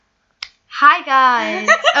Hi guys.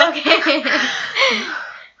 Okay.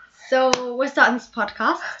 So we're starting this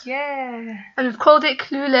podcast. Yeah. And we've called it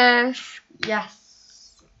Clueless.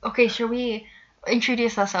 Yes. Okay, shall we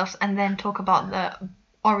introduce ourselves and then talk about the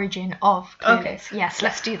origin of Clueless? Okay. Yes,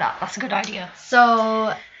 let's do that. That's a good idea.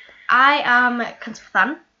 So I am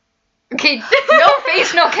Kanspan. Okay, no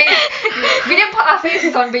face, no case. We didn't put our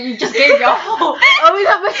faces on, but you just gave your whole... Oh, we're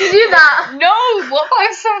not supposed to do that. No, what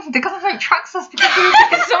about if some... The government tracks us because we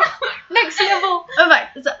did some next level. Alright,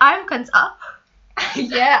 so I'm Kansa.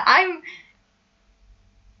 Yeah, I'm...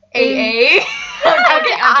 AA.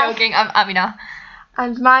 I'm joking. I'm Amina.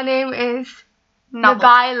 And my name is Novel.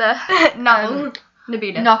 Nabila. No.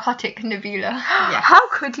 Nabila. Narcotic Nabila. Yes. How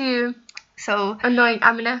could you? So, Annoying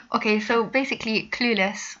Amina. okay, so basically,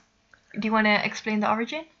 Clueless. Do you want to explain the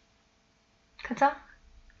origin? Kansa?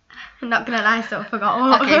 I'm not gonna lie, so I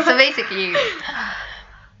forgot. Okay, so basically,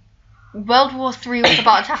 World War III was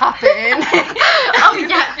about to happen. Oh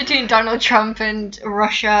yeah. Between Donald Trump and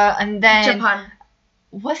Russia, and then Japan.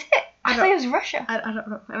 Was it? I thought it was Russia. I don't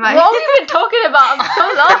know. Am What I? have we been talking about for so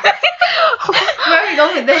long? Where are we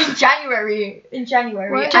going with this? In January.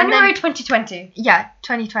 What? And January then, 2020. yeah,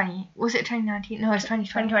 2020. Was it 2019? No, it was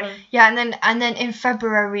 2020. 2020. Yeah, and then in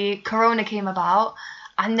February, Corona came about,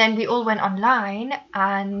 and then we all went online,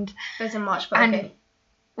 and It was in March, but and okay.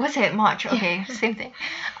 was it March? Okay, same thing,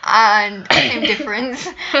 and same difference,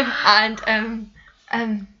 and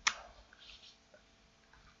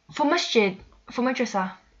for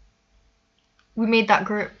madrasa, we made that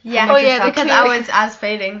group. for Yeah. Oh, yeah, madrasa. Because I was as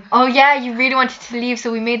fading. Oh yeah, you really wanted to leave,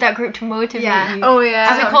 so we made that group to motivate Yeah. you. Oh, And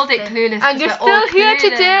yeah. we called it Clueless. And you're 'cause we're all still here clueless.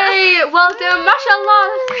 today. Well done.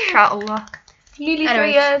 Mashallah. Inshallah. Nearly 3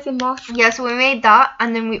 Anyways. years in mosque. Yeah, so we made that,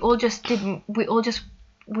 and then we were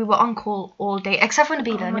on call all day, except for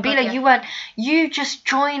Nabila. Oh my Nabila, God, yeah. you just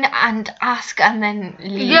join and ask and then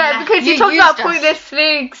leave. Yeah, because you talked used about us. pointless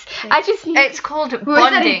things. I just It's called We were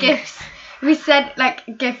sending bonding. gifts. We said like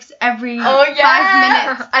gifts every Oh 5 yeah,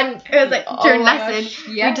 minutes. and It was like oh during my lesson. gosh,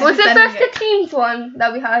 yeah. We just Was it sending first the teens one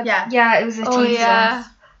that we had? Yeah. Yeah, it was a Oh, teaser. yeah.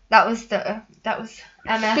 That was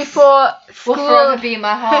MS. Before will forever school. be in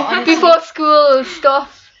my heart. Honestly. Before school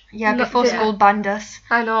stuff. Yeah, Not before the- school banned us.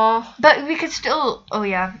 I know. But we could still. Oh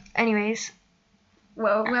yeah. Anyways,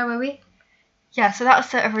 Well, where were we? yeah. So that was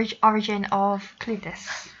the origin of Clueless.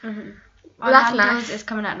 Mm-hmm. That's Nando's nice. is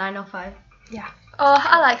coming at 9:05. Oh,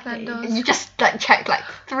 I like Nando's. You just like checked like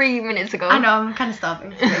 3 minutes ago. I know, I'm kind of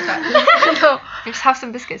starving. I know. Just have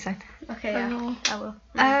some biscuits then. Okay, I yeah, know. I will.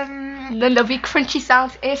 And then there'll be crunchy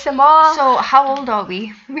sounds ASMR. So how old are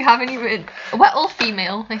we? We haven't even. We're all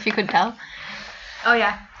female, if you could tell. Oh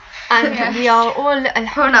yeah. And Yes. we are all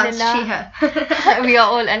Pronouns she, alhamdulillah. her. We are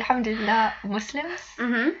all alhamdulillah Muslims.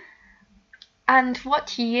 Mhm. And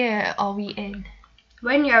what year are we in?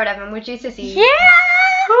 We're in year 11 with GCSE.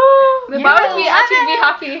 Why Yeah. would we actually be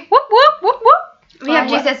happy? Whoop whoop whoop whoop. We have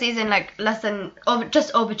What? GCSEs in like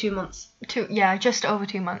just over 2 months. Just over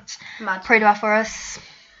 2 months. Mad. Pray dua for us.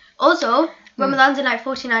 Also, Ramadan's in like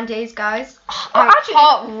 49 days, guys. I actually-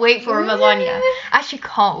 can't wait for Ramadan. Yeah, actually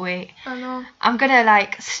can't wait. I know. I'm gonna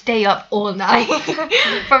like stay up all night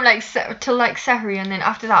from like till like Sahri, and then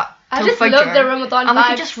after that I till just Fajr. love the Ramadan And we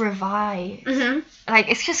can vibes. just revive. Mhm. Like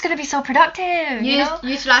it's just gonna be so productive, you know?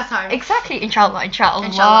 Utilize time. Exactly, inshallah.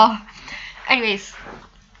 Inshallah. Anyways,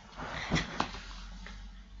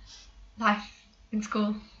 life in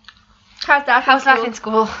school. How's that? How's life in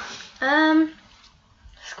school?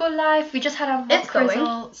 School Life. We just had our It's mock going.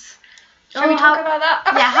 results. Shall we talk about that?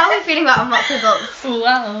 Yeah, how are we feeling about our mock results?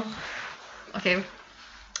 Well. Okay,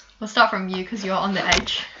 we'll start from you because you're on the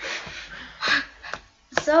edge.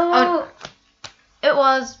 So Oh.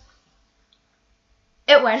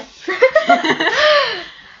 it went.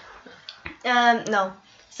 No.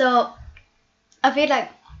 So I feel like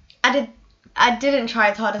I didn't try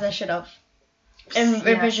as hard as I should have in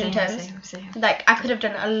revision terms. Same. Like I could have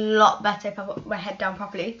done a lot better if I put my head down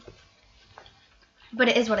properly. But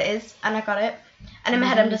it is what it is, and I got it. And in my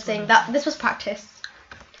head, I'm just saying that this was practice.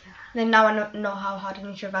 Then now I know how hard I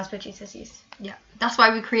need to revise for GCSEs. Yeah, that's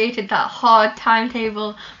why we created that hard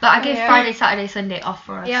timetable. But I gave Yeah. Friday, Saturday, Sunday off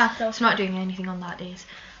for us. Yeah. So I'm not doing anything on that days.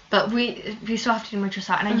 But we still have to do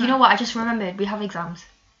madrasa. And you know what? I just remembered we have exams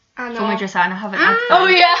I know. for madrasa, and I haven't added that. Oh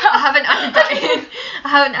in. yeah. I haven't added that in. I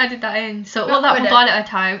haven't added that in. So all that Would it? mutala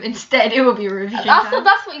time, instead it will be revision I time. thought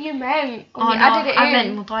that's what you meant. Oh when no, you added it I in.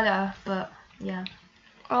 meant mutala, but yeah.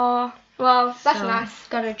 Oh, well, that's So- nice.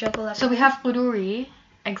 Gotta juggle that. So we have Quduri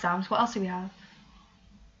exams. What else do we have?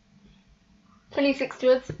 26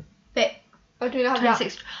 dudes. Bit. Or do we not have that?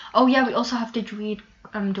 26. Oh yeah, we also have to read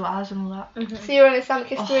du'as and all that. Mhm. So you're in Islamic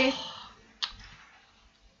history.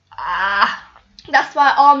 Ah,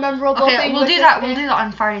 like our memorable Okay, thing. we'll do that. We'll do that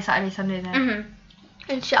on Friday, Saturday, Sunday then.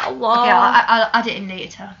 Mm-hmm. Inshallah. Okay, I'll add it in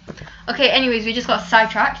later. Okay, anyways, we just got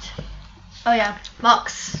sidetracked. Oh yeah.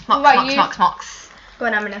 Mocks. What about you? Go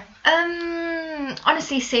on, Amina.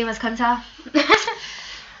 Honestly, same as Kanta.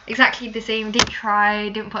 Exactly the same.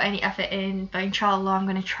 Didn't put any effort in, but inshallah I'm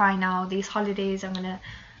gonna try now. These holidays I'm gonna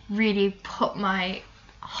really put my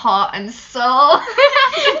heart and soul.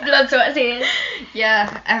 Blood, sweat, tears.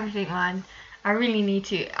 Yeah, everything, man. I really need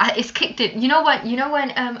to. It's kicked in. You know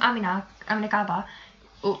when Amina Gaba.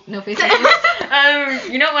 Oh, no face.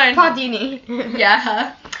 You know when Pardini.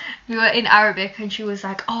 yeah, we were in Arabic and she was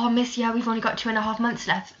like, "Oh, miss, yeah, we've only got 2.5 months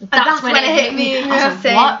left." That's when it hit me. I was like,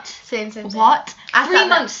 Same. what? Same. What? I 3 thought that-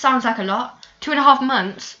 months sounds like a lot. 2.5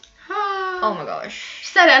 months. Oh my gosh. She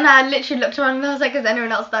said it and I literally looked around and I was like, is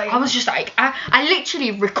anyone else dying? I was just like, I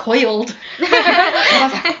literally recoiled. I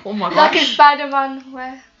was like, oh my Like in gosh. Spider-Man,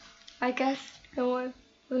 where I guess no one.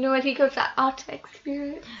 You know when he goes to outer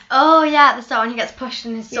experience. Oh yeah, that's that when he gets pushed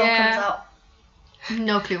and his soul Yeah. comes out.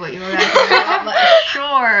 No clue what you were asking about, but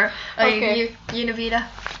sure. Okay. You Navita?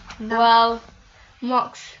 No. Well,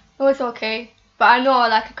 mocks. It was okay. But I know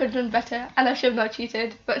like I could have done better and I should have not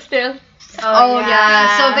cheated. But still. Oh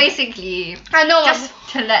yeah. So basically, I know. just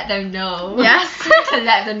to let them know. Yes. To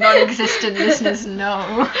let the non-existent listeners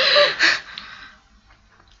know.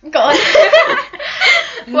 Go on.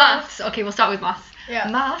 Maths. Okay, we'll start with maths. Yeah.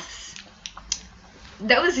 Maths.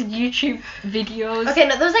 There was YouTube videos. Okay,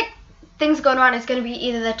 no, there was like things going around. It's going to be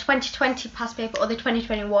either the 2020 past paper or the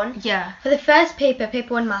 2021. Yeah. For the first paper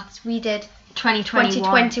 1 maths, we did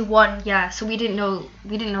 2021. Yeah, so we didn't know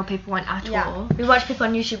paper 1 at all. We watched people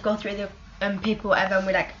on YouTube go through the paper whatever, and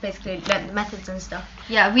we like basically learned the methods and stuff.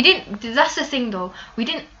 Yeah, we didn't. That's the thing though. We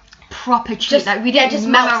didn't proper cheat. Just- Like we yeah, didn't just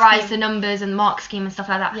mark memorize scheme. the numbers and mark scheme and stuff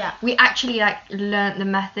like that. Yeah. We actually like learnt the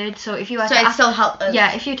method. So if you were So to it ask, still helped us.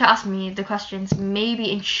 yeah, if you were to ask me the questions,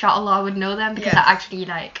 maybe inshallah I would know them because Yes. I actually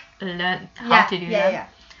like learnt how Yeah, to do yeah, them. yeah.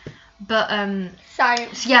 But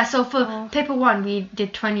Science. yeah, so for paper 1 we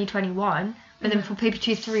did 2021. But then for paper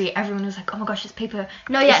 2, 3, everyone was like, "Oh my gosh, it's paper."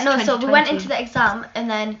 No, yeah, it's no. So we went 2020. into the exam, and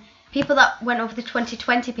then people that went over the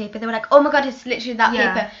 2020 paper, they were like, "Oh my god, it's literally that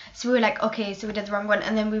Yeah. paper." So we were like, "Okay, so we did the wrong one,"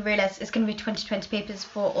 and then we realized it's gonna be 2020 papers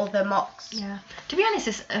for all the mocks. Yeah. To be honest,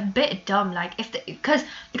 it's a bit dumb. Like if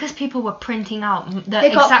because people were printing out the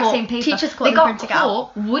They got exact caught. same paper. Teachers caught they them got printing out.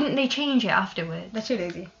 caught. Wouldn't they change it afterwards? They're too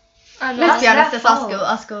lazy. I know. Let's be That's honest, their it's our fault. school.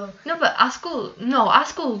 Our school. No, but our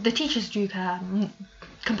school, the teachers do care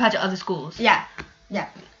compared to other schools. Yeah. Yeah.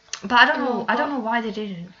 But I don't know. Oh, I don't know why they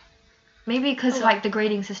didn't. Maybe because Oh, like the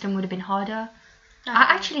grading system would have been harder. I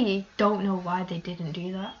actually don't know why they didn't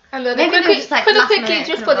do that. I know. Maybe they were just, like, could have last quickly minute,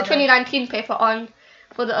 just couldn't put the bother. 2019 paper on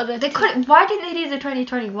for the other. They could. Why didn't they do the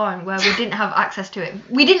 2021 where we didn't have access to it?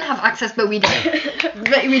 We didn't have access, but we did.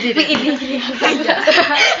 But we did it.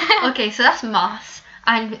 Yeah. Okay, so that's maths.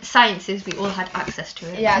 And sciences, we all had access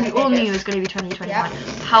to it. Yeah, we they all did. knew it was going to be 2021.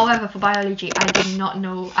 Yeah. However, for biology, I did not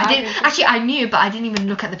know. I knew, but I didn't even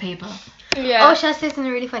look at the paper. Yeah. Oh, should I say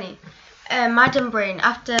something really funny? My dumb brain,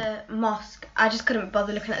 after mosque, I just couldn't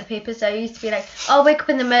bother looking at the papers. So I used to be like, "Oh, wake up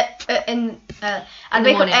I'd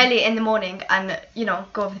wake up morning. early in the morning and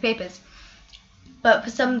go over the papers." But for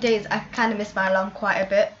some days, I kind of missed my alarm quite a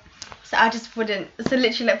bit, so I just wouldn't. So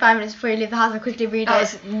literally, like 5 minutes before you leave the house, I quickly read That it.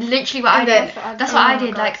 was literally what I And did. then- That's what oh I my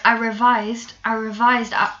did. God. Like I revised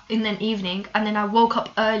in the evening, and then I woke up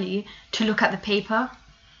early to look at the paper.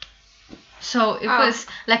 So it was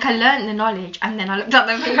like I learned the knowledge, and then I looked at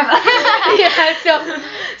the paper. Yeah. So.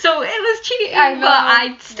 So it was cheating, I know. but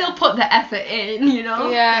I still put the effort in, Yeah.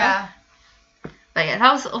 Yeah. But yeah,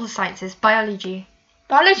 that was all the sciences. Biology.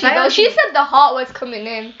 Biology. Though, Biology. she said the heart was coming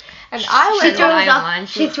in, and I She went. threw lying, us off. man.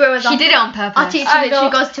 She threw us She off. did it on purpose. Our teacher I literally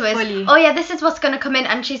know. goes to us, Fully. "Oh yeah, this is what's gonna come in,"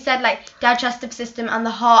 and she said like digestive system and the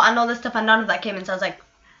heart and all this stuff, and none of that came in. So I was like,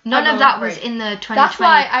 None I of know, that was right. in the 2020, That's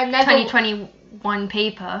why I never- 2021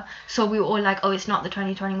 paper. So we were all like, "Oh, it's not the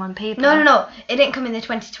 2021 paper." No, it didn't come in the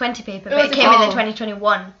 2020 paper, but was it a- came in the Oh.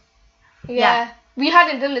 2021. Yeah. We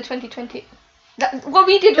hadn't done the 2020. What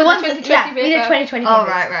we did The was ones the that, 2020 yeah, we did paper. 2020 Oh,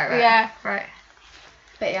 papers. right. Yeah. Right.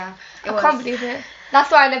 But yeah, it I was. can't believe it. That's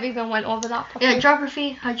why I never even went over that properly. Yeah,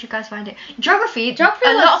 geography. How'd you guys find it? Geography. Geography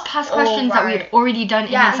a was lot of past questions that we had alright. already done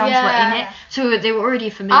in Yeah. exams were in Yeah. it, so they were already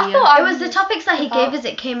familiar. thought It was the topics that he About- gave us.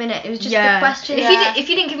 It came in it. It was just yeah. the questions. If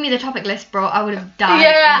you didn't give me the topic list, bro, I would have died.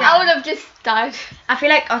 Yeah, Yeah. I would have just died. I feel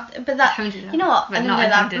like, but that, Alhamdulillah. you know what? But not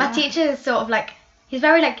Alhamdulillah. My alhamdulillah. teacher is sort of like, he's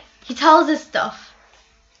very like, he tells us stuff.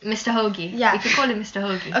 Mr. Hoagie. Yeah. We could call him Mr.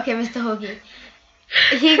 Hoagie. Okay, Mr. Hoagie.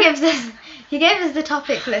 He gave us the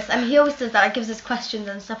topic list, and he always does that. Like, gives us questions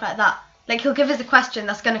and stuff like that. Like, he'll give us a question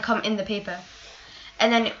that's gonna come in the paper.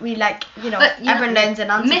 and then we like But, you everyone know, learns an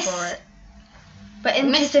answer Miss- for it. But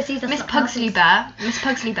in Miss GCSEs, that's Miss not Pugsley classes. Bear, Miss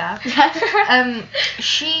Pugsley Bear,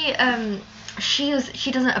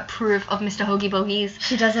 she doesn't approve of Mr. Hoagie Bogies.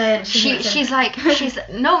 She doesn't. She's like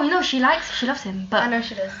no she loves him, but I know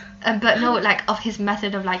she does. but no, like of his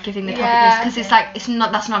method of like giving the topic Yeah. list, because it's like that's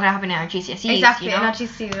not gonna happen in our GCSEs. Exactly. You know? And our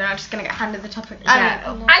GCSEs, we're not just gonna get handed the topic. Yeah.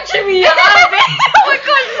 I mean, Actually, oh my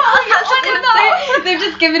god, they've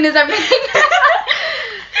just given us everything.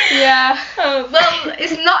 Yeah. well,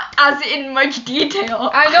 it's not as in much detail.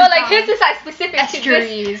 I know, like his is like specific to this.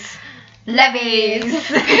 Estuaries,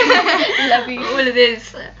 levees, Levy. all of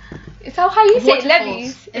this. Is that how you say it? Waterfalls. Levies?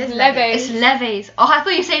 It's It's It's levies. levees. Oh, I thought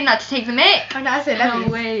you were saying that to take the mic. Oh no, I said No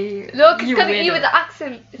levies. way. Look, You it's because you weirdo. with the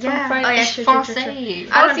accent. It's Yeah. from French. Oh yeah, It's true, true, true, Francais.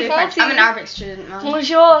 true. I don't do French. Fancy. I'm an Arabic student, man.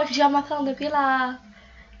 Bonjour, je m'appelle depuis là.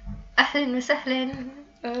 أهلاً وسهلاً.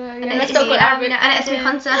 Yeah, let's go for Arabic. أنا اسمي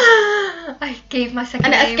خمسة. I gave my second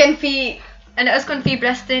أنا name. أسكن في. أنا أسكن في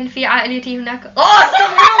بريستون في عائلتي هناك. Oh,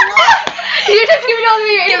 stop it. You're just giving all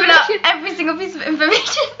the Giving out information. every single piece of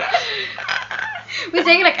information. We're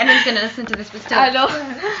saying like anyone's gonna listen to this, but still. I know.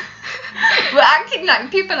 We're acting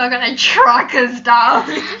like people are gonna track us down.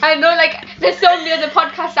 I know, like, there's so many other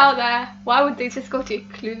podcasts out there. Why would they just go to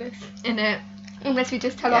Clueless? In it. Unless we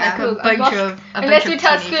just tell Yeah. our Like school. a bunch mosque. of Unless we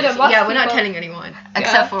tell school and mosque Yeah, we're not people. telling anyone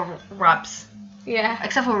except for Rabs, Yeah.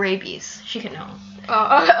 except for Rabies. She can know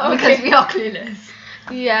Oh, because okay. we are clueless.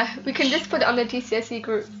 Yeah, we can just put it on the GCSE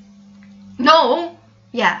group. No.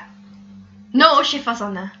 Yeah. No, Shifa's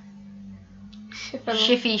on there.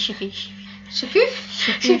 Shiffy. Shiffy. Shafif?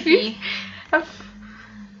 Shiffy.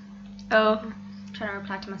 Oh. Trying to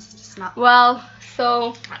reply to my sister's snap. Well,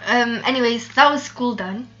 so Anyways, that was school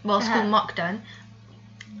done. Well, school Uh-huh. mock done.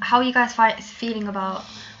 How are you guys feeling about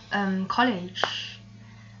college?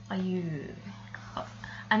 Are you?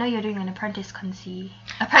 I know you're doing an apprentice.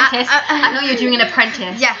 I know you're doing an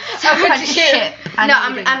apprentice. Yeah. Apprenticeship. I No, know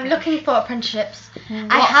you're doing I'm an looking for apprenticeships. I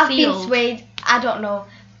What have field? been swayed. I don't know,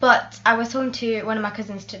 but I was talking to one of my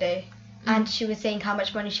cousins today, and she was saying how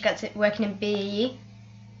much money she gets working in BAE.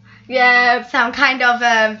 yeah, So I'm kind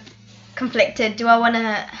of conflicted. Do I want to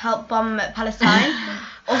help bomb Palestine?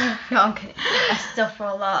 Oh no, I'm kidding.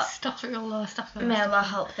 Astaghfirullah. Astaghfirullah. May Allah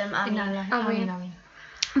help them. I mean.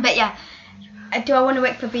 But yeah, do I want to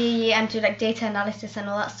work for BAE and do like data analysis and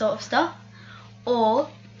all that sort of stuff, or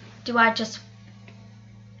do I just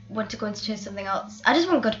want to go into something else? I just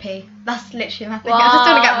want good pay. That's literally my thing. I just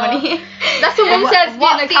want to get money. that's what mum What- says. Be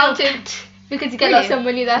what an field? accountant because you get lots of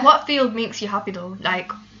money there. What field makes you happy though? Like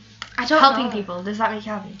I don't helping know. people. Does that make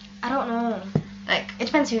you happy? I don't know. Like, It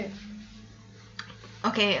depends who.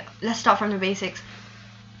 okay, let's start from the basics.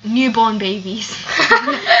 Newborn babies.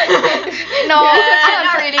 No,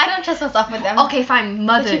 not really. I don't trust myself with them. Okay, fine.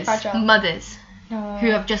 They're too fragile. Mothers No. who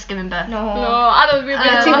have just given birth. No. No, I don't really.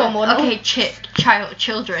 They're too hormonal. Okay,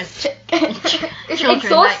 children. It Children,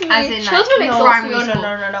 exhausts like, me. as in, like, Children no, exhaust primary me. No, no, school.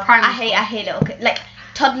 no, no, no. Primary I hate little kids. Like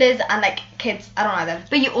toddlers and like kids. I don't like them.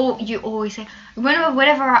 But you always say whenever we're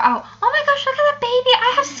out. Oh my gosh, look at the baby!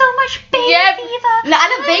 I have so much baby Yeah. fever. No, I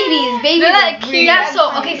love babies. Babies They're are like really cute. Yeah. Yeah, So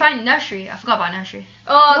fine. okay, fine. Nursery. I forgot about nursery.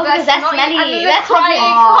 Oh, No, that's because they're not- smelly. and then They're crying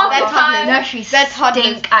toddlers. half They're the time. toddlers. Nursery They're toddlers.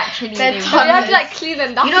 stink actually. They're they So toddlers. you have to like clean them.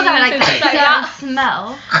 You know that like and stuff like certain that. smell.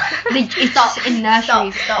 It's Stop, just in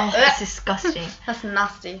nurseries. stop. Oh, it's disgusting. That's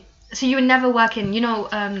nasty. So you would never work in,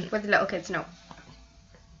 With little kids, no.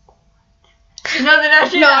 the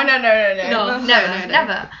nursery. No,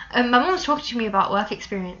 Never. My mum was talking to me about work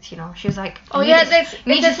experience. She was like, Oh you yeah, need to-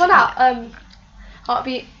 you need there's to- one out.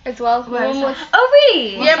 Heartbeat as well. Where My is mum was. that? Oh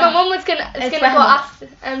really? Yeah, my that? mum was gonna It's go Waham. ask.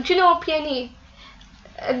 Do you know PNE?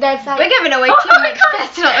 And there's like. We're giving away Oh too my much God.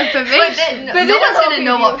 personal But information. then, But no they one's don't gonna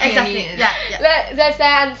know what help you. PNE Exactly. is. Yeah. There's there,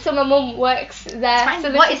 and so my mum works there. Fine.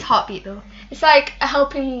 So What this is heartbeat though? It's like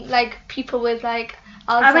helping like people with like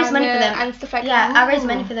Alzheimer's I raised money for them and stuff like Yeah, that. I raised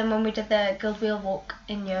money for them when we did the Guild Wheel walk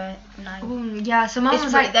in year 9. Yeah. So mum It's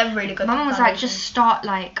was really, like, they're really good. mum was like, foundation. just start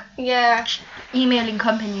like Yeah. emailing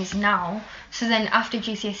companies now. So then after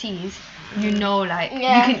GCSEs, like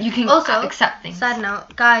Yeah. you can Also, accept things. Side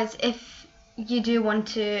note, guys, if you do want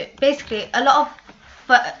to, basically a lot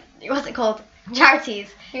of, what's it called? Charities.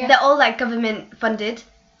 Yeah. They're all like government funded.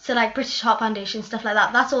 So like British Heart Foundation, stuff like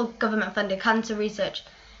that. That's all government funded. Cancer research.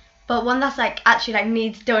 But one that's like actually like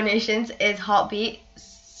needs donations is Heartbeat.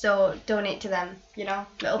 So donate to them. Little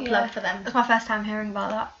plug Yeah. for them. That's my first time hearing about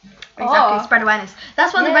that. Exactly. Oh. Spread awareness.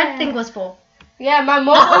 That's what the Yeah. red thing was for. Yeah, my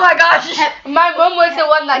mum. Oh my gosh. My mum was the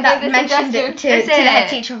one that gave the mentioned suggestion. it to Is the head it?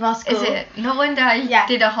 teacher of our school. Is it? No wonder I Yeah.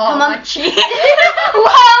 did a heart Her on mum- my cheek.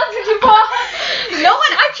 What did you put? No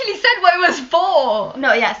one actually said what it was for.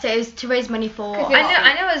 No, yeah, so it was to raise money for... 'Cause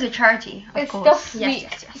I know it was a charity, of It's course. stuff Yes, week.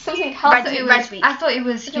 yes, yes. Something I healthy. thought it Red was. Week. I thought it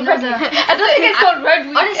was. You know Red the. Week. I don't think it's called Red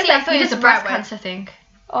Week. Honestly, It's I like, thought it was just the breast bread. cancer thing.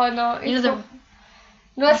 oh no, it's You know the. so-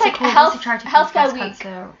 no, it's what's it like called? health, What's the charity called? healthcare Breast week.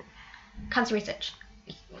 Cancer. Cancer research.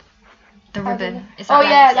 The I don't ribbon. know. Is Oh, that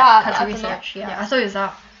yeah, right? that. Cancer I don't know. research. Yeah. Yeah. I thought it was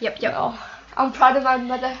that. Yep. No, I'm proud of my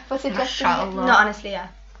mother for suggesting it. Mashallah. No, honestly, yeah.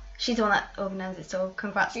 She's the one that organised it, so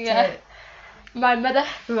congrats Yeah. to... My mother.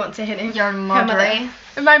 We won't say her name. Your Her mother. mother.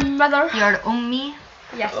 My mother. Your ummi.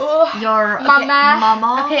 Yes. Oh, Your Mama.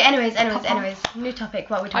 mama. Okay, anyways. Papa. New topic,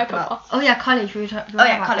 what are we my talking about? papa. Oh yeah, college. We were talking Oh,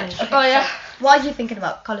 yeah, about college. Okay, Oh, yeah. so what are you thinking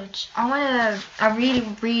about college? I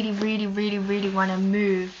really wanna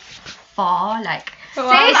move far, like Same,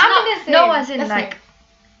 it's I'm not- in the same. no as in Let's like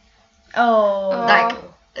Oh. like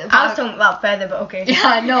I was talking about further, but okay.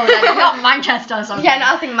 yeah, no, like not Manchester or something. Yeah, no,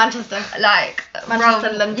 I was thinking Manchester. Like Manchester,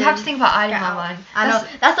 bro, London. you have to think about Get Alima, out. man. I know.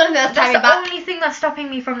 That's the only thing that's tying me That's the back. only thing that's stopping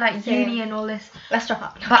me from like Same. uni and all this. Let's drop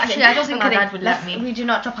out. But actually, I don't think I'm my kidding. dad would let me. We do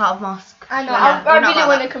not drop out of mosque. I know. We're I not- we're not really about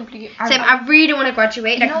want to that. complete. Same, I really want to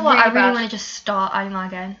graduate. You like, know what? I really really bad. want to just start Alima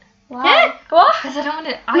again. Wow. What? Because I don't want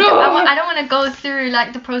to. No. I don't want to go through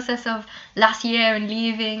like the process of last year and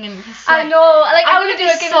leaving and just. I Like, know. Like I I'm want to do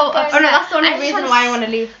gonna it be again. so again. upset. Oh no, that's the only I just reason wanna why I s- want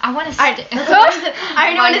to leave. I want to I, stay. that's the only reason- I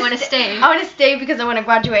only Why want you to wanna stay? I want to stay because I want to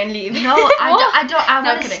graduate and leave. No, I No,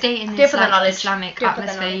 want to kidding. stay in Do it this for the like knowledge. Islamic Do it for the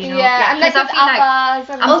atmosphere, knowledge. you know. Yeah, and like Because with I feel like Abbas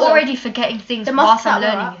and I'm also- already forgetting things the whilst mosque I'm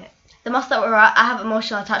that we're learning at- it. The mosque that we're at, I have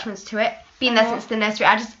emotional attachments to it. Being there since the nursery,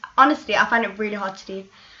 I just honestly I find it really hard to leave.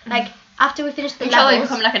 Like after we finish the Inshallah, you levels,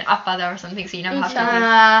 become like an Afada or something, so you never have to.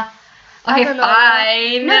 Inshallah. Okay, I don't know.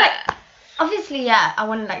 fine. No, like obviously, yeah, I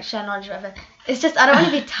want to like share knowledge or whatever. It's just I don't want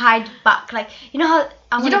to be tied back. Like you know how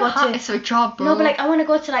I you want to don't go have. to It's a job, bro. no, but like I want to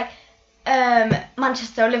go to like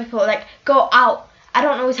Manchester or Liverpool. Like go out. I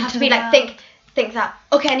don't always have Into to be the like world. think that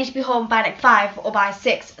okay I need to be home by like 5 or by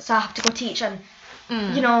 6, so I have to go teach and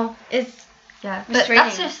you know it's yeah, but restraining.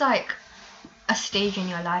 that's just like a stage in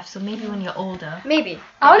your life. So maybe when you're older. maybe.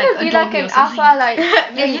 I want like to a be like dohi or an something. alpha, like.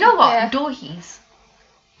 Yeah, you know what? Yeah. Dohis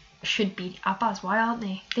should be Abbas. Why aren't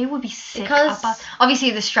they? They would be sick. Because- Abbas.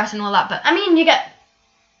 Obviously the stress and all that, but I mean you get.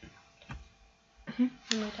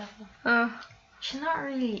 she's not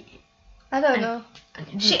really. I don't know.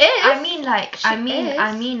 She is. I mean like. She I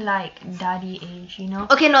is. mean like daddy age. You know.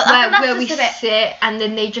 Okay, no, I think that's where we just a bit. sit and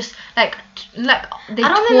then they just like they I don't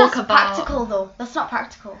talk think that's about. practical though. That's not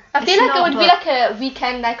practical. I It's feel like it not, would be but- like a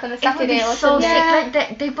weekend, like on a It would be Saturday or so something.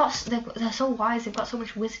 sick. Like they're so wise. They've got so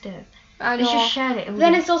much wisdom. I They know. just share it.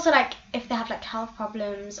 Then it's also like if they have like health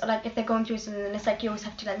problems or like if they're going through something, then it's like you always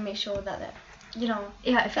have to like make sure that they're, you know,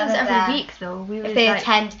 yeah. If it was they're every there. week though, we would if they like,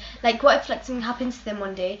 attend. Like what if like something happens to them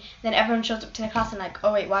one day, then everyone shows up to the class and like,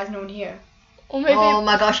 oh wait, why is no one here? Or maybe. Oh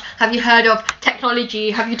my gosh, have you heard of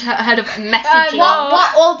technology? Have you heard of messaging? know.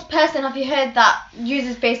 What old person have you heard that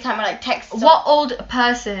uses FaceTime or like text? What old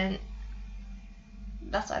person?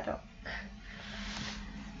 That's what I thought.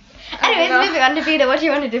 Anyways, know. moving on to Vida, what do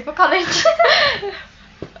you want to do for college?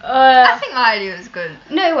 I think my idea was good.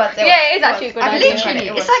 No, it was. Yeah, it is actually a good I idea. give you credit, Literally,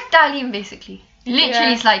 it it's was. like Darlene basically. Literally,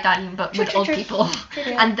 Yeah. it's like Darlene, but with True, old true. people, True.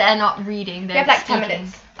 and they're not reading. They're have, like, 10 speaking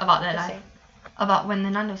minutes. about their Just life, saying. about when the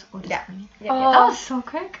Nando's orders Yeah. coming. Yeah, Oh. That was so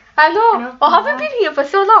quick. I know. know. Well, I haven't been here for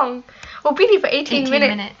so long. We've been here for 18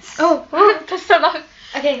 minutes. Oh, That's so long.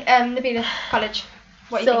 okay. Nabila, college.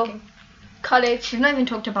 What are you So, thinking? College. We've not even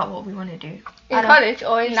talked about what we want to do. In I know. college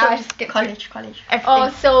or in So life? just skip College. everything. Oh,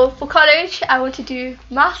 so for college, I want to do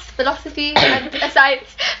maths, philosophy, and science,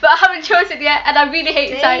 but I haven't chosen yet, and I really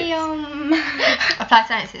hate science. Damn. Applied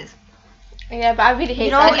sciences. Yeah, but I really hate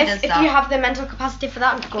You know, science. Study does if that. you have the mental capacity for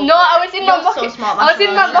that, go. No, for I it. was in You're my mock. so smart, I was in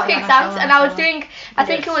my mashallah, mock mashallah, exams, and I was mashallah. doing. I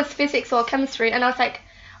think it Yes. was physics or chemistry, and I was like,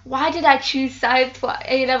 why did I choose science for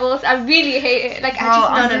A levels? I really hate it. Like Bro, I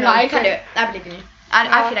just No, don't no, you like can do it. it. I believe in you.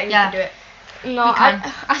 I feel like you Yeah. can do it. No, You I can.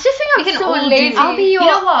 just think I'm We can so all do lazy. it. I'll be your- You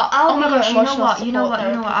know what? I'll Oh my be your gosh, you know emotional what? You know what? support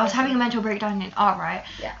You know what? I was therapy having a mental breakdown in art, right?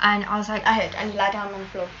 Yeah. And I was like, I heard, and you lie down on the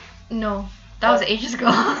floor. no, that was ages ago.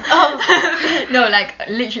 Oh. No, like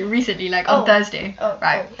literally recently, like on Oh. Thursday, Oh,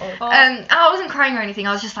 right? oh, Oh. I wasn't crying or anything.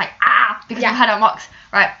 I was just like because Yeah. we had our mocks,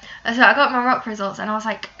 right? And so I got my mock results, and I was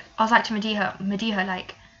like to Mediha,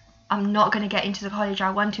 like, I'm not gonna get into the college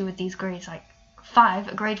I want to with these grades. Like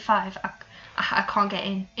grade 5, I can't get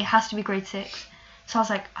in. It has to be grade 6. So I was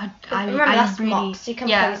like, Remember, I that's really, mock, so you can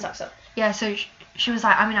yeah, pull your socks up. yeah. So she was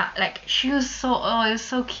like, I mean, like she was so, it was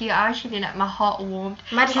so cute. I actually like my heart warmed.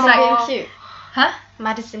 Imagine She's being like, cute. huh?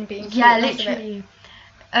 Madison being cute. Yeah, that's a bit- literally.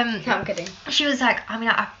 No, I'm kidding. She was like, I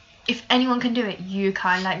mean, if anyone can do it, you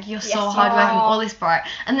can. Like, you're so Yes, hardworking, you are. all this bright.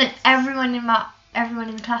 And then everyone in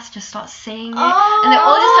the class just starts saying it, Oh. and they're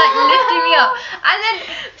all just like lifting me up. And then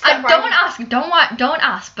Stop don't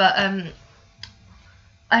ask, but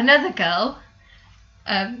another girl,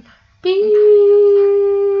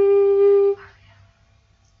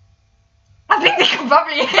 I think they can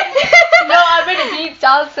probably No, I made it deep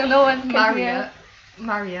down so no one can hear.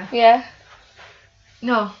 Maria. Yeah.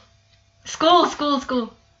 No. School.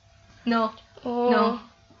 No. Oh. No.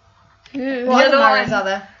 Who? What The other other Marios one. are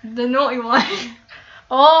there? The naughty one.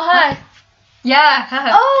 Oh, hi. Yeah, her.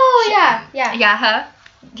 Oh, yeah. Yeah, her.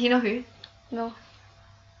 Do you know who? No.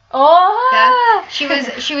 Oh, Yeah.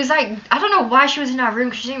 hi. She was like, I don't know why she was in our room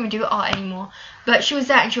because she didn't even do art anymore. But she was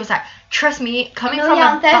there and she was like, trust me, coming No, from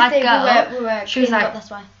yeah, a on Thursday bad girl. we were she was cleaning like, up,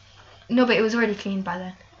 that's why. no, but it was already cleaned by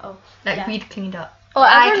then. Oh, Like yeah. we'd cleaned up. Oh,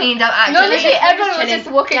 I everyone- cleaned up No, actually. literally Just everyone was chilling.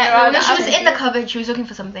 just walking Yeah, around. No, she was asking in the you. cupboard. She was looking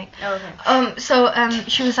for something. Oh, okay. So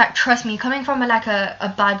she was like, trust me, coming from a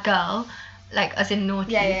bad girl, like as in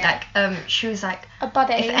naughty, Yeah. like she was like, A bad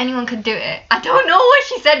if egg. anyone could do it. I don't know what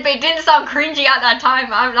she said, but it didn't sound cringy at that time.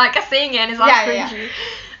 I'm like saying it and it sounds Yeah. cringy.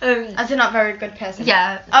 As a not very good person.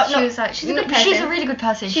 Yeah. Oh, she no, was like, she's a good She's a person. really good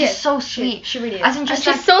person. She She's is. so She- sweet. she really is. As in And just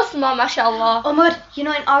she's like, so smart, mashallah. Oh my god, you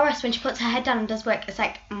know in RS when she puts her head down and does work, it's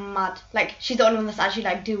like mad. Like she's the only one that's actually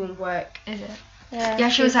like doing work. is it? Yeah, Yeah,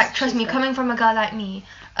 she was like, trust she's me, good. coming from a girl like me,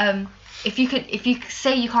 if you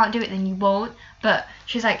say you can't do it, then you won't. But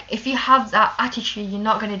she's like, if you have that attitude, you're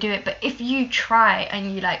not gonna do it. But if you try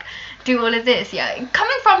and you like do all of this, yeah,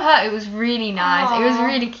 coming from her, it was really nice. It was Aw.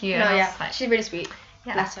 really cute. No, and I yeah, was like, she's really sweet.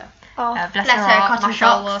 yeah. Bless her. Oh. Bless Bless her her, heart, cotton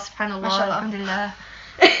mashallah, socks. subhanallah, Mashallah. alhamdulillah.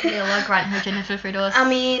 May Allah grant her Jannah Firdaus. I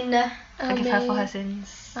mean, Forgive her for her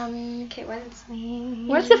sins. okay, when's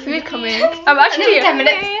When's the food coming? I'm actually 10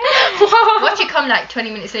 minutes. Watch it come like 20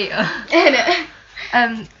 minutes later.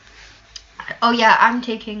 innit? Oh yeah, I'm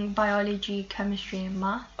taking biology, chemistry, and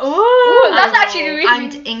math. Oh, that's And- actually really.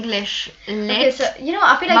 and English lit. Okay, so you know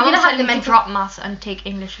what, I feel like My you mum don't have told the me to mental. drop maths and take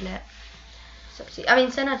English lit. I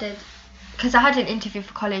mean, Senna did. Because I had an interview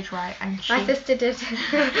for college, right? And she. My sister did.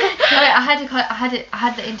 I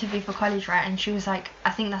had the interview for college, right? And she was like, I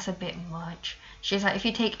think that's a bit much. She's like, if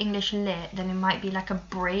you take English lit, then it might be like a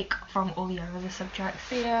break from all your other subjects.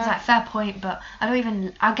 Yeah. It's like, fair point, but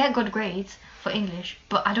I get good grades for English,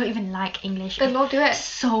 but I don't even like English. Then don't do It's it.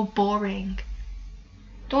 so boring.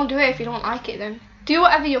 Don't do it if you don't like it then. Do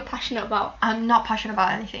whatever you're passionate about. I'm not passionate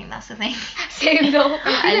about anything, that's the thing. Same though.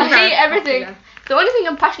 I hate everything. Popular. The only thing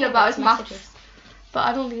I'm passionate about is Messages. maths. But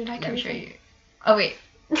I don't really like Let me show everything. you. Oh wait,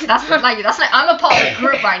 that's I'm a part of a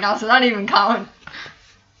group right now, so that don't even count.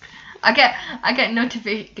 I get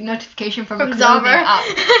notification from a From clothing Zara. app.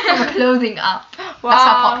 From a clothing app. Wow. That's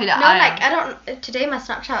how popular No, I am. like I don't. Today my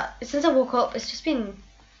Snapchat, since I woke up, it's just been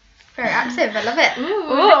very active. I love it.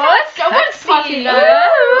 Ooh, someone's sexy. popular.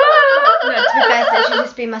 No, to be fair, it should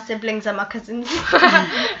just be my siblings and my cousins.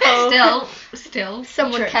 Still.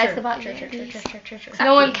 Someone True, cares true, about true, me. true, at true, least. true, true, true.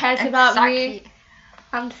 No one cares about me. Exactly.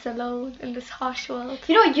 I'm just alone in this harsh world.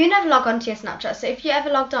 You know, you never log on to your Snapchat, so if you ever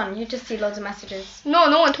logged on, you just see loads of messages. No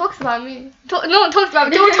one talks about me. No one talks about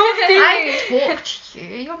me. Don't talk to me. I talk to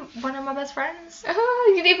you. You're one of my best friends.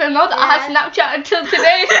 You didn't even know that I had Snapchat until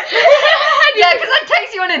today. Yeah, because I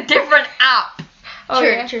text you on a different app. Oh, True,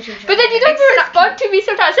 yeah. true. But then you don't even respond to me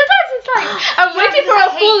sometimes. Sometimes it's like I'm waiting for a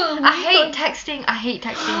full. I hate texting.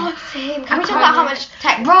 Oh, same. I Can we talk can't about how do much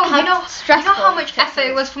text? Bro, how you know stressful how much texting effort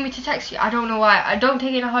it is? was for me to text you? I don't know why. I don't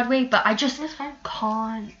take it in a hard way, but I just That's fine.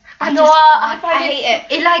 can't. I know. just I can't. find I hate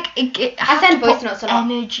it. It like it I has send to voice put notes a lot.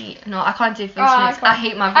 energy. No, I can't do voice Oh, I notes. I can't.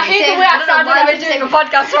 hate my voice. I hate the Same. way I I don't know sound. why when we're I'm doing a doing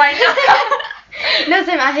podcast right now. No,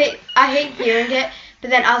 same. I hate hearing it. But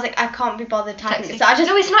then I was like, I can't be bothered typing Texting. it. So I just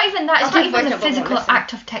No, it's not even that. It's I'll not do even voice the note, but won't physical listen.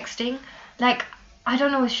 act of texting. Like, I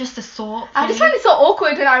don't know. It's just the thought. I just find it so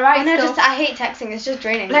awkward when I write I know, stuff. I hate texting. It's just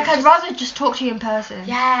draining. Like, It's I'd just- rather just talk to you in person.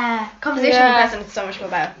 Yeah, conversation Yeah. in person is so much more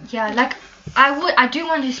better. Yeah, like I do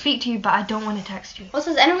want to speak to you, but I don't want to text you. Also,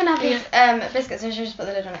 does anyone have these biscuits? I should just put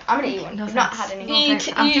the lid on it. I'm gonna eat one. No I've not thanks. had any. No Eat,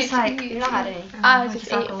 thanks. I'm just eat, like, eat. You've not had any. I I'm just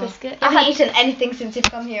just ate a biscuit. I haven't eaten anything since you've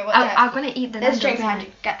come here. What the heck? I'm gonna eat the There's a Nando's drink behind one.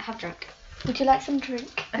 you. Have drink. Would you like some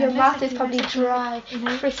drink? Uh, Your yes, mouth I is do, probably yes, I do. dry,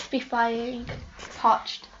 Mhm. crispifying.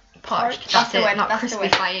 Parched. Parched. That's That's the it. word, Not that's the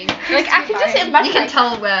word. crispifying. Like I can just Crispifying. imagine. You can like,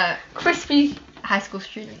 tell we're crispy. high school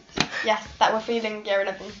students. Yes, that we're feeling year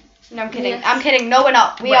 11. No, I'm kidding. Yes. I'm kidding. No, we're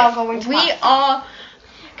not. We are going to. We pass. are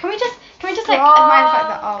Can we just like admire the fact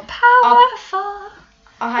that powerful.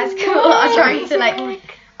 our high school are trying to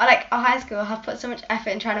like our high school have put so much effort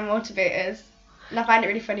in trying to motivate us. and I find it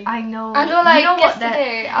really funny. I know. I know, like, you know what?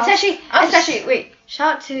 yesterday, I was- Especially, wait,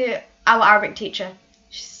 shout out to our Arabic teacher.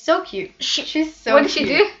 She's so cute. She's so What did cute.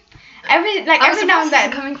 she do? Every now and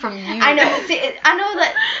then. coming from you. I know. See, I know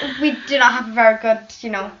that we do not have a very good,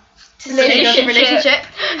 relationship.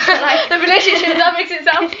 Like, The relationship, that makes it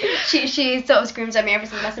sound. she sort of screams at me every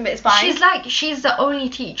single lesson, but it's fine. She's the only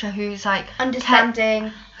teacher who's like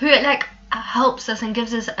Understanding. who like helps us and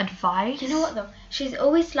gives us advice. You know what though? She's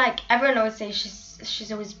always like, everyone always says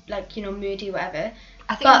she's always like, moody, whatever.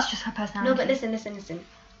 I think But- that's just her personality. No, but listen.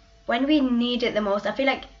 When we need it the most, I feel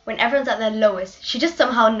like when everyone's at their lowest, she just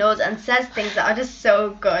somehow knows and says things that are just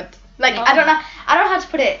so good. Like, I don't know how to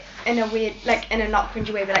put it in a weird, like, in a not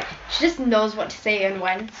cringy way, but like, she just knows what to say and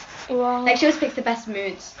when. Wow. Like, she always picks the best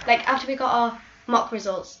moods. Like, after we got our mock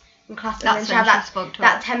results in class, and That's then she had when she spoke to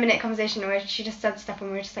that us. 10-minute conversation where she just said stuff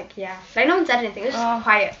and we were just like, yeah. Like, no one said anything, it was just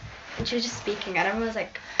quiet. And she was just speaking and everyone was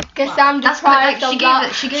like, Guess wow. I'm That's deprived good. Like, of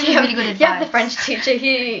that. she gave me really good advice. You have the French teacher,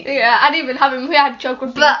 Yeah, I didn't even have him. We had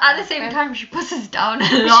geography. But at the same time, she puts us down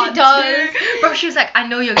a lot. She does. Bro, she was like, I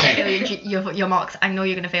know you're gonna fail your marks. I know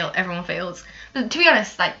you're gonna fail. Everyone fails. But to be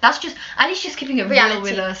honest, like, that's just, at least she's keeping it real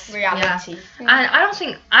with us. Reality. Yeah.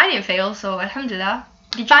 And I didn't fail, so alhamdulillah.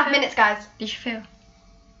 Did you 5 fail? minutes, guys. Did you fail?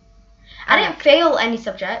 I didn't fail any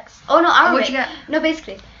subjects. Oh no, Arabic. What'd you get? No,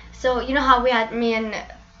 basically. So you know how me and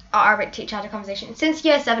our Arabic teacher had a conversation. Since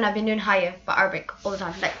year 7, I've been doing higher, but Arabic all the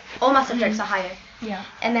time. Like, all my subjects are higher. Yeah.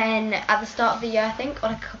 And then at the start of the year, I think, or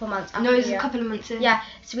like a couple months after No, it was the a year. couple of months in. Yeah.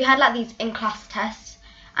 So we had like these in-class tests,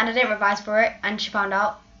 and I didn't revise for it, and she found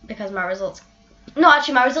out because my results. No,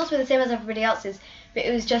 actually, my results were the same as everybody else's, but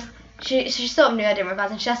it was just she sort of knew I didn't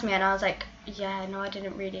revise, and she asked me, and I was like, yeah, no, I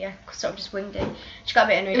didn't really. I sort of just winged it. She got a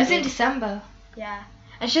bit annoyed. It was at in me. December. Yeah,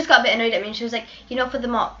 and she just got a bit annoyed at me, and she was like, for the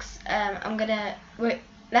mocks,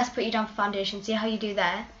 let's put you down for foundation, see how you do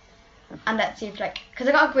there, and let's see if because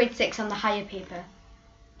I got a grade 6 on the higher paper.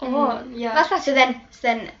 Oh, yeah. That's right. So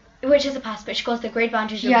then, which is a pass, but she goes, the grade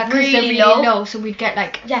boundaries Yeah, are because really, they're low. really low, so we'd get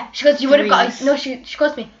like. Yeah, she goes, you would have got threes. a, no, she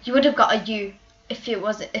goes to me, you would have got a U if it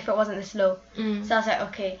wasn't this low. Mm. So I was like,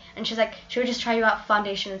 okay, and she's like, should we just try you out for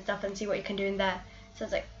foundation and stuff and see what you can do in there? So I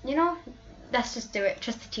was like, let's just do it.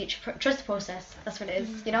 Trust the teacher, trust the process. That's what it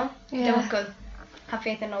is, They Yeah. were good. Have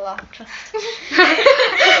faith in Allah. Trust.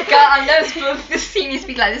 God, I've never seen you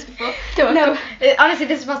speak like this before. No, honestly,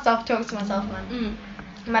 this is my self-talk to myself, man.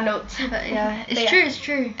 My notes. But yeah, But it's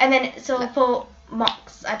true. And then, so for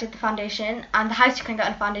mocks, I did the foundation, and the highest you can get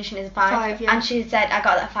on foundation is 5. 5, yeah. And she said I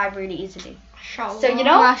got that 5 really easily. So, So,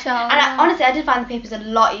 Mashallah. and honestly, I did find the papers a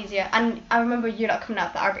lot easier. And I remember you coming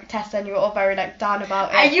out the Arabic test, and you were all very down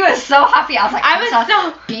about it. And you were so happy. I was like, I was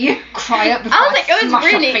so. do you cry up before I was like, it was smash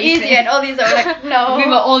your really face easy, in? and all these are like, no. We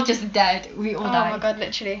were all just dead. We all Oh died. my god,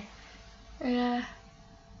 literally. Yeah.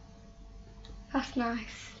 That's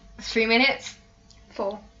nice. 3 minutes?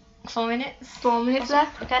 4. 4 minutes? 4 minutes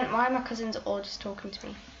left. Again, why are my cousins all just talking to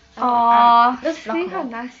me? Aww. Let's block See them how all.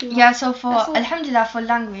 nice you are. Yeah, so for That's all. alhamdulillah, for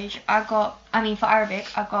language, for Arabic,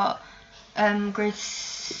 I got grade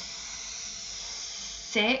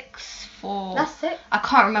 6 for. That's it. I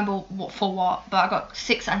can't remember what, but I got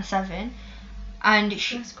 6 and 7, and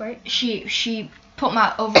That's great. she put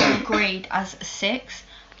my overall grade as 6,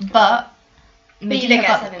 but you Medina didn't get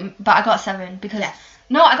got 7. But I got 7 because Yes.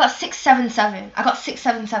 no, I got 677. I got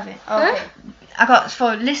 677. Okay. I got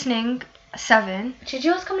for listening 7. Did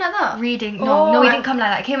yours come like that? Reading, no, we Oh. didn't come like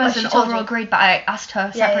that. It came as she an told overall you. grade, but I asked her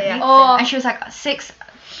Yeah, separately, yeah. Oh. and she was like 6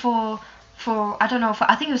 for I don't know,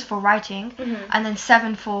 I think it was for writing, Mhm. and then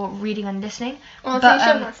 7 for reading and listening. Oh, so but you should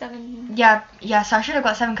have got 7. yeah, so I should have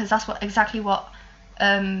got 7 because that's exactly what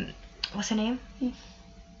what's her name?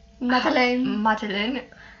 Madeleine. Madeline.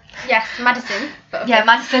 Yes, Madison. But Yeah,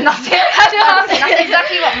 Madison. That's it. Madison, that's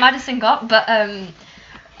exactly what Madison got.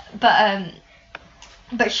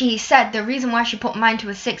 But she said the reason why she put mine to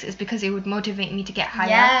a 6 is because it would motivate me to get higher.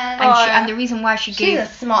 Yeah. And, Oh, she, yeah. and the reason why she She's gave a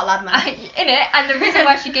smart lad, man. in it, and the reason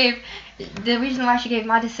why she gave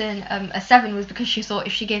Madison a 7 was because she thought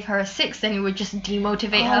if she gave her a 6, then it would just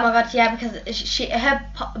demotivate Oh her. my god, yeah, because her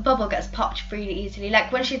bubble gets popped really easily.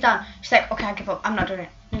 Like when she's done, she's like, okay, I give up. I'm not doing it.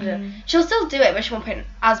 She'll still do it, but she won't put in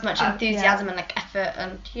as much enthusiasm and effort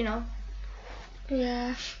and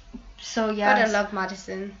Yeah. So God, yeah, I love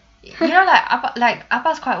Madison.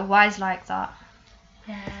 Abba's quite wise like that,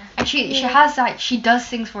 Yeah. and she has she does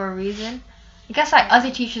things for a reason. I guess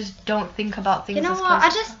other teachers don't think about things. You know as what?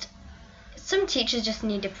 close. Some teachers just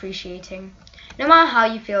need appreciating. No matter how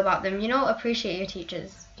you feel about them, appreciate your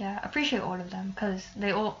teachers. Yeah, appreciate all of them because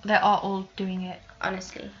they are all doing it.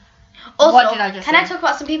 Honestly. Also, What did I just can say? I talk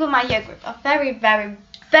about some people in my year group are very, very,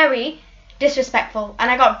 very disrespectful,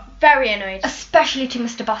 and I got very annoyed. Especially to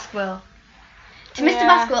Mr. Baskwell. To Mr. Yeah.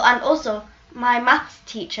 Baskwell, and also my maths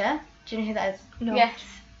teacher. Do you know who that is? No. Yes.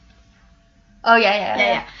 Oh yeah.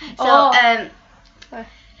 Yeah. So Oh.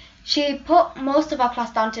 she put most of our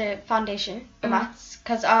class down to foundation for maths,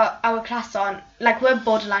 because our class on, like, we're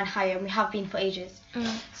borderline higher, and we have been for ages.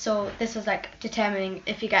 So this was like determining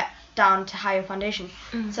if you get down to higher foundation.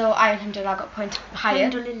 So I, alhamdulillah, got point higher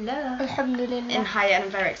Alhamdulillah. in higher, and I'm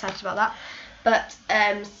very excited about that. But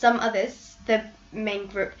some others, the main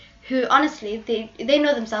group, who honestly they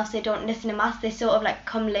know themselves, they don't listen to maths, they sort of like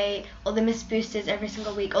come late, or they miss boosters every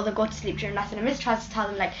single week, or they go to sleep during lesson, and Miss tries to tell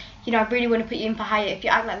them, like, you know, I really want to put you in for higher. If you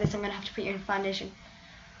act like this, I'm going to have to put you in for foundation.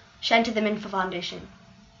 She entered them in for foundation,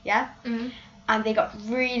 yeah? And they got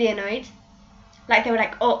really annoyed. Like, they were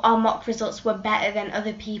like, oh, our mock results were better than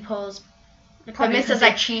other people's. Probably But Miss because was they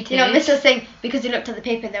like, cheated. you know, Miss was saying, because you looked at the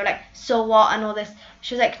paper, they were like, so what, and all this.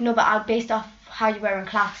 She was like, no, but I based off how you were in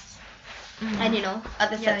class, and, you know,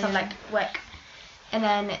 other sets of, like, work. And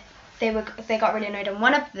then they got really annoyed, and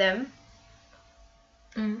one of them,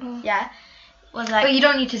 was like, But you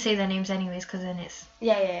don't need to say their names anyways, because then it's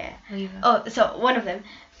yeah. leave it. Oh, so one of them,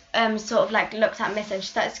 sort of like looked at Miss, and she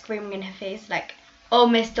started screaming in her face, like, oh,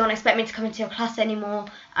 Miss, don't expect me to come into your class anymore.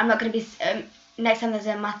 I'm not going to be, next time there's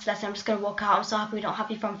a maths lesson, I'm just going to walk out. I'm so happy we don't have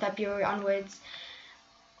you from February onwards.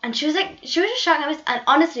 And she was just shouting at Miss, and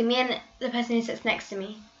honestly, me and the person who sits next to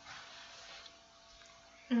me,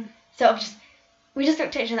 we just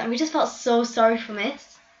looked at each other, and we just felt so sorry for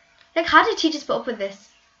Miss. Like, how did teachers put up with this?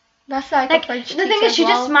 That's like a Like, French the thing teacher is, she as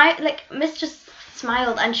just well. smiled, like, Miss just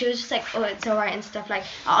smiled, and she was just like, oh, it's alright and stuff. Like,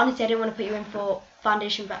 honestly, I didn't want to put you in for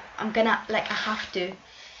foundation, but I'm gonna, like, I have to.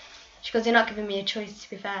 She goes, you're not giving me a choice, to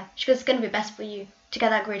be fair. She goes, it's gonna be best for you to get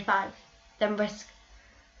that grade 5 than risk,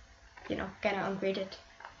 you know, getting it ungraded.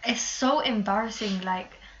 It's so embarrassing,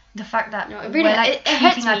 like, the fact that No, it really- we're like it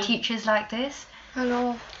hurts treating our me. teachers like this. I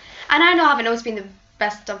know. And I know I haven't always been the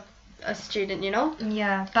best of a student, you know.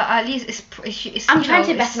 Yeah, but at least it's I'm you trying know,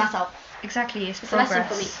 to it's- best myself. Exactly, it's It's a lesson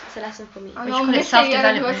progress. for me. It's a lesson for me. I Which know, call it Miss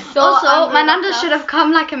self-development. Yearly was so Also, angry my at Nanda us. should have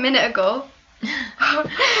come like a minute ago.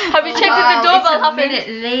 Have you checked Wow, if the doorbell it's a happened? minute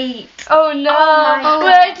late. Oh no, Oh my God.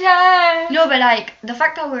 we're dead. No, but like the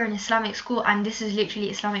fact that we're an Islamic school and this is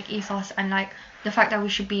literally Islamic ethos, and like the fact that we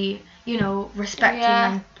should be, you know, respecting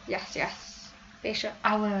Yeah. and Yes. Bishop.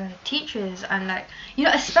 our teachers, and like, you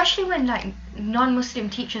know, especially when like non-Muslim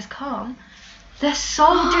teachers come, they're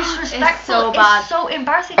so disrespectful. so bad. It's so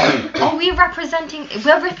embarrassing. Are we representing?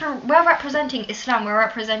 We're representing Islam. We're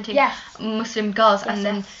representing Yes. Muslim girls, and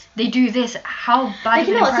then yes. they do this. How bad Like, of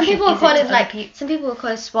you an know what, some impression people will is call to it other like, people? some people will call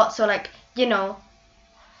it SWAT, so like, you know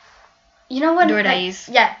when, Do it like, days.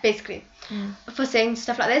 yeah, basically, for saying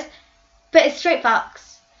stuff like this, but it's straight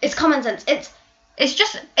facts, it's common sense, it's It's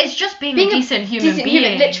just being being a decent human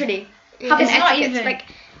being. literally, having It's not etiquette, even- like,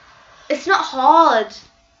 it's not hard to,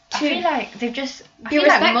 I feel like they've just. I be feel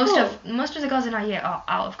like respectful. most of the girls in our year are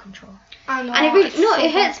out of control. I know. and it really, it's no, so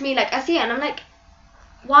it bad. hurts me, like, I see it, and I'm like,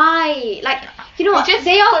 why, like, you know what, It just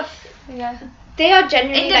they are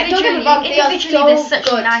genuinely, like, don't get me wrong, they are Individually, they're so such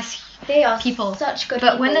good, nice they are people. such good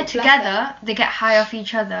But people, when they're bless them. together, they get high off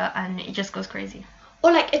each other, and it just goes crazy.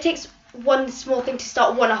 Or like, it takes one small thing to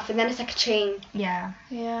start one off, and then it's like a chain. Yeah.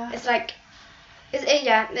 Yeah. It's like,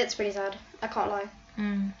 it's pretty sad. I can't lie.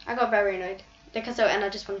 I got very annoyed. And I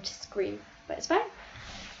just wanted to scream. But it's fine.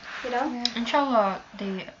 You know? Yeah. Inshallah,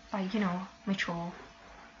 they are, you know, mature.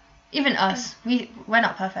 Even us, we're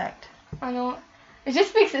not perfect. I know. It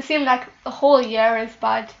just makes it seem like the whole year is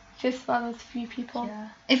bad, just for those few people. Yeah.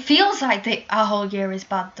 It feels like our whole year is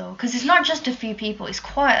bad though, because it's not just a few people; it's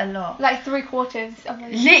quite a lot. Like 3/4 of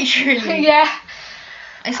it. Literally. Yeah.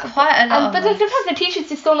 It's quite a lot. But then sometimes the teachers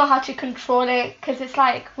just don't know how to control it, because it's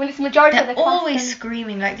like when it's majority of They're the class. always then-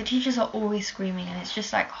 screaming. Like the teachers are always screaming, and it's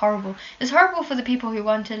just like horrible. It's horrible for the people who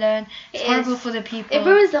want to learn. It's It horrible is. for the people. It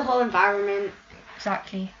ruins the whole environment.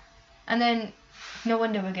 Exactly. And then, no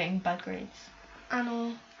wonder we're getting bad grades, I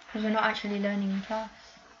know. because we're not actually learning in class.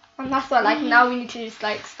 And that's why, like, now we need to just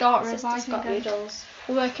like start Sister's revising got and noodles.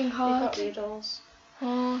 working They've hard. got noodles.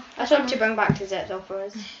 Oh, I told them to bring back dessert though for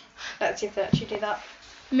us. Let's see if they actually do that.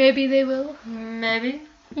 maybe they will. Maybe.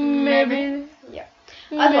 Maybe. Yeah.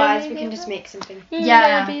 Otherwise, we Maybe can they just will. make something.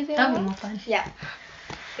 Yeah, Maybe they that'd be will. more fun. Yeah.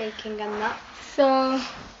 Baking and that. So,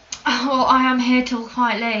 Oh, I am here till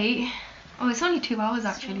quite late. Oh, it's only 2 hours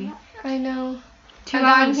actually. I know. 2 And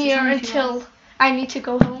hours. I'm it's here only 2 until hours. I need to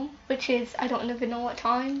go home, which is, I don't even know what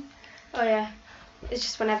time. Oh yeah. It's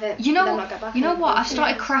just whenever You know, they'll not get back. you know on what? the I've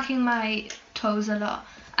started Yes. cracking my toes a lot,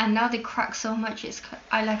 and now they crack so much.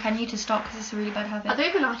 I need to stop because it's a really bad I habit. don't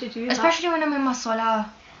even know how to do that. Especially when I'm in my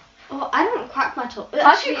salah. Oh, I don't crack my toe.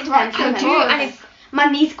 How do you crack your toes? And my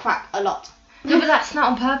knees crack a lot. no, but that's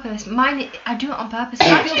not on purpose. Mine, I do it on purpose.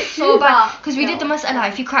 How I do feel you so do bad that? because we did the masala.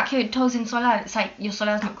 If you crack your toes in solar, it's like your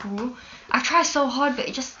solar's not cool. I try so hard, but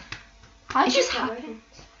it just happens.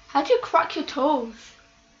 How do you crack your toes?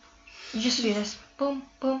 You just do this. Boom,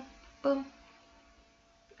 boom, boom.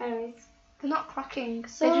 Anyways. They're not cracking.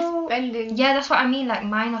 So- They're just bending. Yeah, that's what I mean. Like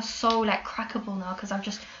mine are so like crackable now because I've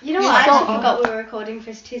just. You know what? I actually forgot we were recording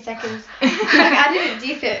for 2 seconds. Like, I didn't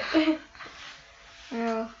deep it.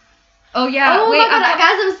 Yeah. Oh yeah. Oh wait, my god,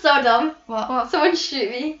 guys, I'm so dumb. What? Someone shoot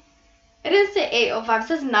me. It didn't say 8:05, it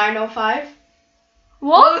says 9:05.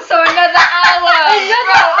 What? Oh, so another hour.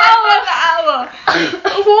 Another hour.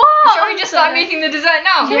 What? Shall we just start making the dessert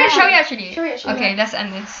now? Yeah. Shall we actually? Shall we actually? Okay, let's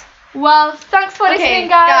end this. Well, thanks for listening,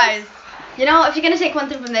 guys. You know, if you're gonna take one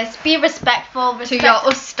thing from this, be respectful. To Respect your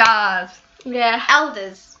ustaz. Yeah.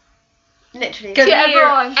 elders. Literally. To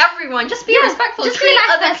everyone. Everyone. Just be Yeah, respectful. just be a Treat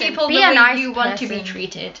nice other person. people Be the a way nice you want to be person.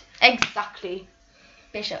 treated. Exactly.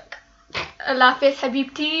 Bishop. Allah Hafiz,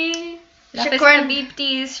 Habibti. Shukran.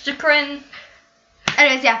 Habibtis. Shukran.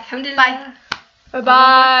 Anyways, yeah. Alhamdulillah. Bye.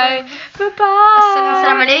 Bye-bye. Bye-bye.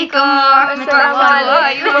 Assalamu alaikum wa rahmatullahi wa Wa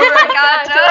rahmatullahi wa barakatuh.